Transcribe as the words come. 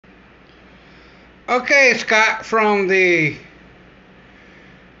Okay, Scott from the...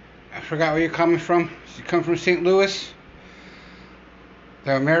 I forgot where you're coming from. You come from St. Louis?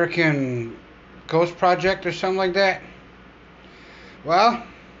 The American Ghost Project or something like that? Well,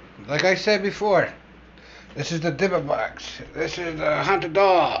 like I said before, this is the Dibba Box. This is the Haunted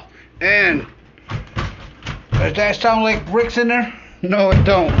Doll. And does that sound like bricks in there? No, it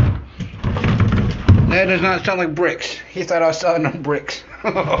don't. That does not sound like bricks. He thought I was selling them bricks.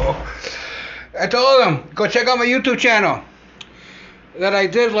 I told him, go check out my YouTube channel that I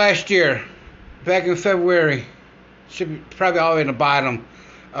did last year, back in February. Should be probably all the way in the bottom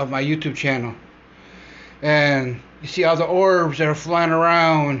of my YouTube channel. And you see all the orbs that are flying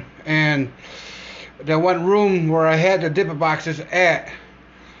around, and the one room where I had the Dibba boxes at,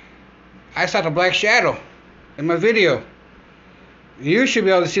 I saw the black shadow in my video. You should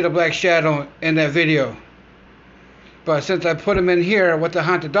be able to see the black shadow in that video. But since I put them in here with the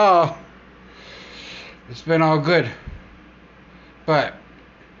Haunted Doll, it's been all good. But,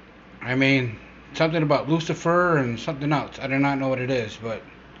 I mean, something about Lucifer and something else. I do not know what it is, but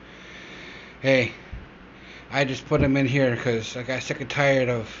hey, I just put them in here because I got sick and tired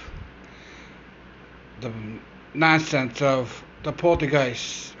of the nonsense of the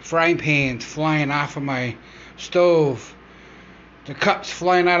poltergeist, frying pans flying off of my stove, the cups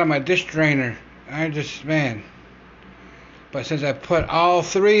flying out of my dish drainer. I just, man. But since I put all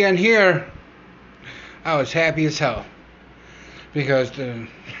three in here, I was happy as hell. Because the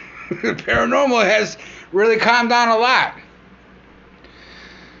paranormal has really calmed down a lot.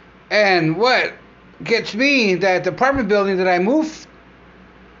 And what gets me, that apartment building that I moved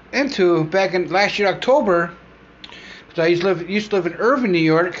into back in last year October, because I used to live in Irving, New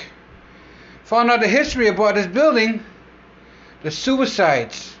York, found out the history about this building, the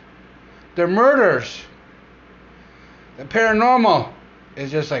suicides, the murders, the paranormal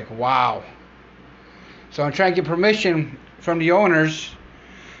is just like, wow. So I'm trying to get permission from the owners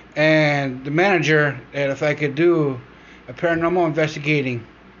and the manager that if I could do a paranormal investigating.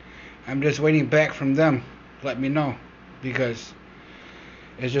 I'm just waiting back from them to let me know, because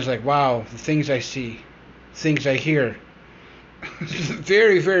it's just like, wow, the things I see, things I hear,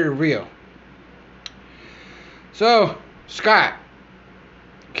 very, very real. So, Scott,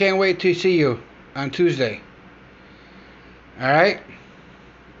 can't wait to see you on Tuesday. Alright?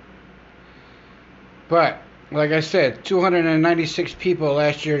 But, like I said, 296 people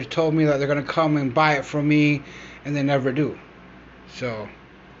last year told me that they're going to come and buy it from me, and they never do. So,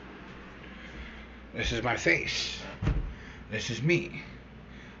 this is my face. This is me.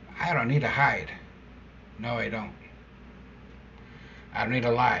 I don't need to hide. No, I don't. I don't need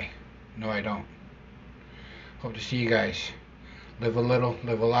to lie. No, I don't. Hope to see you guys. Live a little,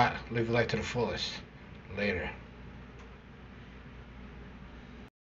 live a lot, live life to the fullest. Later.